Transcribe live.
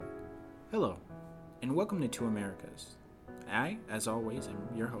Hello, and welcome to Two Americas. I, as always, am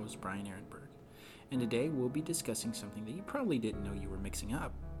your host, Brian Ehrenberg, and today we'll be discussing something that you probably didn't know you were mixing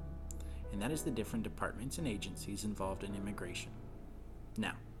up, and that is the different departments and agencies involved in immigration.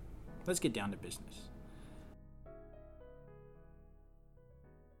 Now, let's get down to business.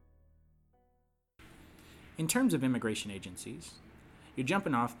 In terms of immigration agencies, your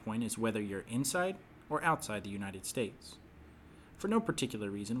jumping off point is whether you're inside or outside the United States. For no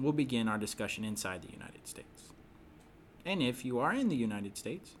particular reason, we'll begin our discussion inside the United States. And if you are in the United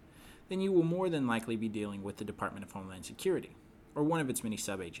States, then you will more than likely be dealing with the Department of Homeland Security, or one of its many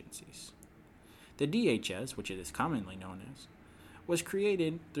sub-agencies. The DHS, which it is commonly known as, was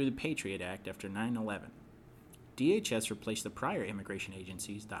created through the Patriot Act after 9/11. DHS replaced the prior immigration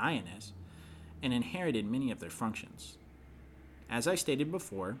agencies, the INS, and inherited many of their functions. As I stated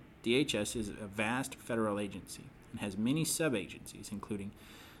before, DHS is a vast federal agency and has many sub-agencies, including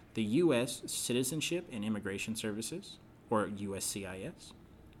the U.S. Citizenship and Immigration Services, or USCIS,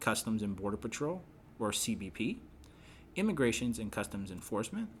 Customs and Border Patrol, or CBP, Immigrations and Customs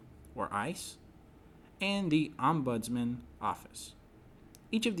Enforcement, or ICE, and the Ombudsman Office.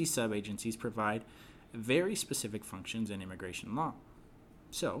 Each of these sub-agencies provide very specific functions in immigration law.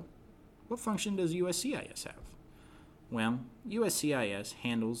 So, what function does USCIS have? Well, USCIS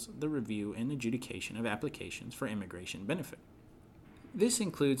handles the review and adjudication of applications for immigration benefit. This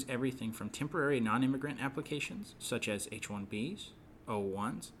includes everything from temporary non-immigrant applications, such as H-1Bs,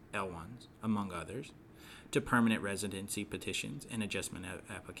 O-1s, L-1s, among others, to permanent residency petitions and adjustment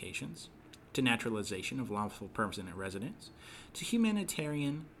applications, to naturalization of lawful permanent residents, to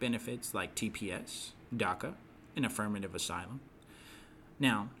humanitarian benefits like TPS, DACA, and affirmative asylum.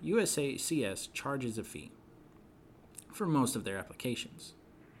 Now, USCIS charges a fee for most of their applications.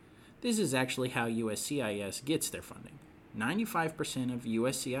 This is actually how USCIS gets their funding. 95% of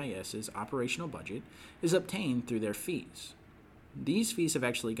USCIS's operational budget is obtained through their fees. These fees have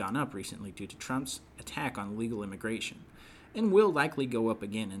actually gone up recently due to Trump's attack on legal immigration, and will likely go up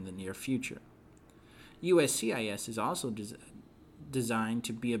again in the near future. USCIS is also designed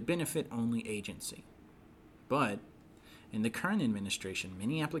to be a benefit-only agency. But in the current administration,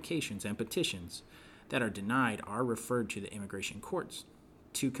 many applications and petitions that are denied are referred to the immigration courts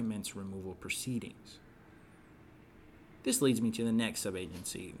to commence removal proceedings. This leads me to the next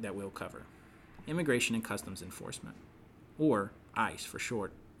sub-agency that we'll cover, Immigration and Customs Enforcement, or ICE for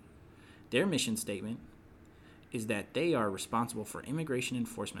short. Their mission statement is that they are responsible for immigration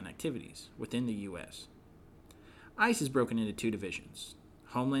enforcement activities within the U.S. ICE is broken into two divisions,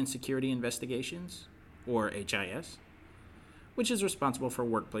 Homeland Security Investigations, or HIS, which is responsible for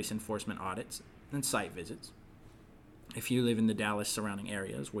workplace enforcement audits and site visits. If you live in the Dallas surrounding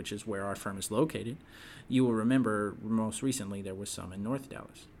areas, which is where our firm is located, you will remember most recently there was some in North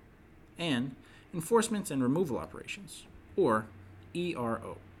Dallas. And Enforcement and Removal Operations, or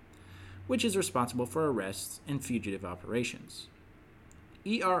ERO, which is responsible for arrests and fugitive operations.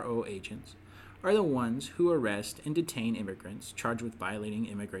 ERO agents are the ones who arrest and detain immigrants charged with violating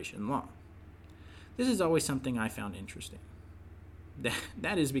immigration law. This is always something I found interesting.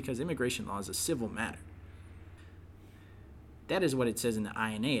 That is because immigration law is a civil matter. That is what it says in the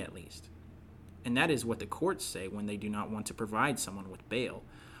INA, at least. And that is what the courts say when they do not want to provide someone with bail,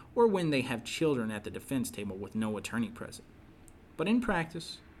 or when they have children at the defense table with no attorney present. But in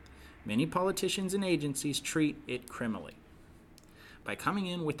practice, many politicians and agencies treat it criminally by coming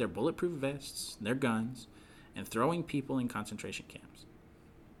in with their bulletproof vests, their guns, and throwing people in concentration camps.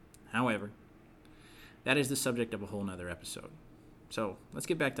 However, that is the subject of a whole nother episode. So, let's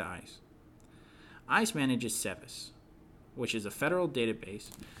get back to ICE. ICE manages SEVIS, which is a federal database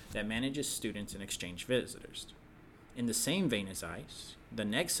that manages students and exchange visitors. In the same vein as ICE, the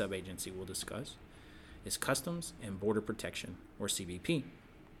next sub-agency we'll discuss is Customs and Border Protection, or CBP.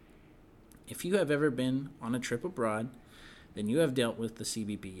 If you have ever been on a trip abroad, then you have dealt with the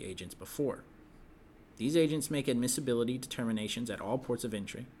CBP agents before. These agents make admissibility determinations at all ports of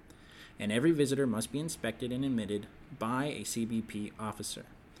entry, and every visitor must be inspected and admitted by a CBP officer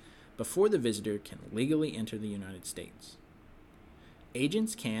before the visitor can legally enter the United States.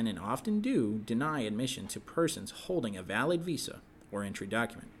 Agents can and often do deny admission to persons holding a valid visa or entry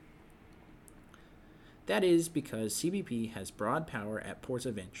document. That is because CBP has broad power at ports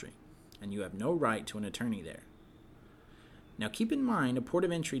of entry, and you have no right to an attorney there. Now keep in mind, a port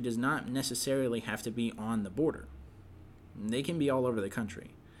of entry does not necessarily have to be on the border. They can be all over the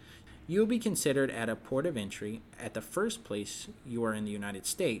country. You will be considered at a port of entry at the first place you are in the United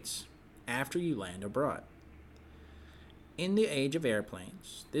States after you land abroad. In the age of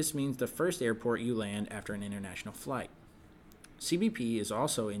airplanes, this means the first airport you land after an international flight. CBP is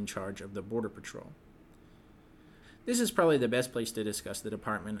also in charge of the Border Patrol. This is probably the best place to discuss the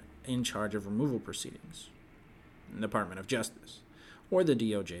department in charge of removal proceedings, the Department of Justice, or the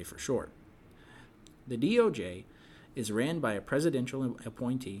DOJ for short. The DOJ is ran by a presidential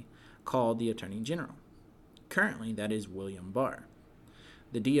appointee called the Attorney General. Currently, that is William Barr.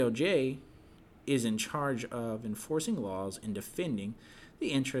 The DOJ is in charge of enforcing laws and defending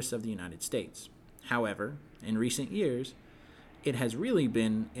the interests of the United States. However, in recent years, it has really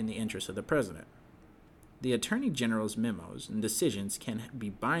been in the interest of the president. The Attorney General's memos and decisions can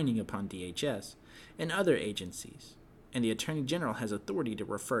be binding upon DHS and other agencies, and the Attorney General has authority to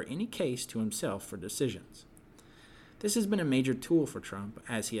refer any case to himself for decisions. This has been a major tool for Trump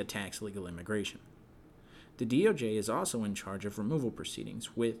as he attacks legal immigration. The DOJ is also in charge of removal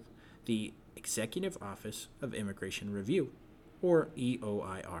proceedings with the Executive Office of Immigration Review, or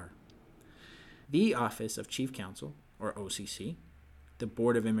EOIR, the Office of Chief Counsel, or OCC, the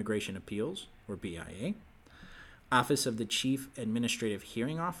Board of Immigration Appeals, or BIA, Office of the Chief Administrative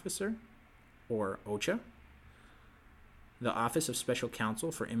Hearing Officer, or OCHA, the Office of Special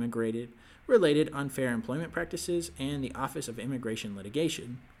Counsel for Immigrant-Related Unfair Employment Practices, and the Office of Immigration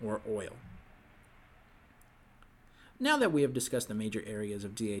Litigation, or OIL. Now that we have discussed the major areas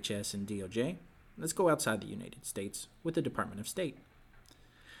of DHS and DOJ, let's go outside the United States with the Department of State.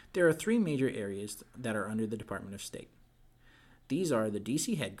 There are three major areas that are under the Department of State. These are the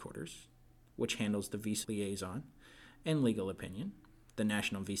D.C. headquarters, which handles the visa liaison and legal opinion, the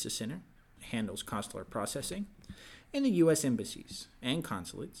National Visa Center handles consular processing, and the U.S. embassies and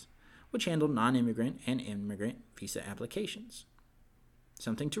consulates, which handle non-immigrant and immigrant visa applications.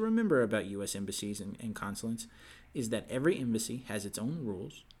 Something to remember about U.S. embassies and consulates is that every embassy has its own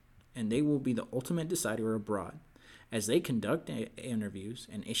rules, and they will be the ultimate decider abroad as they conduct interviews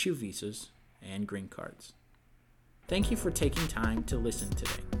and issue visas and green cards. Thank you for taking time to listen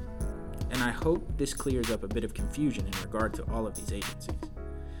today, and I hope this clears up a bit of confusion in regard to all of these agencies.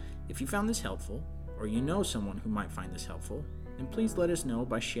 If you found this helpful, or you know someone who might find this helpful, then please let us know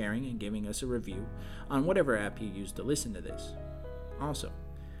by sharing and giving us a review on whatever app you use to listen to this. Also,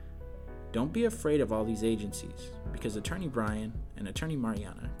 don't be afraid of all these agencies, because Attorney Brian and Attorney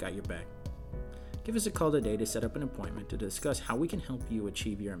Mariana got your back. Give us a call today to set up an appointment to discuss how we can help you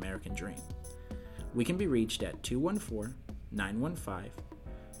achieve your American dream. We can be reached at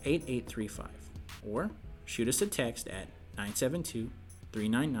 214-915-8835, or shoot us a text at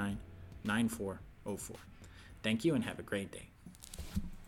 972-399-9404. Thank you and have a great day.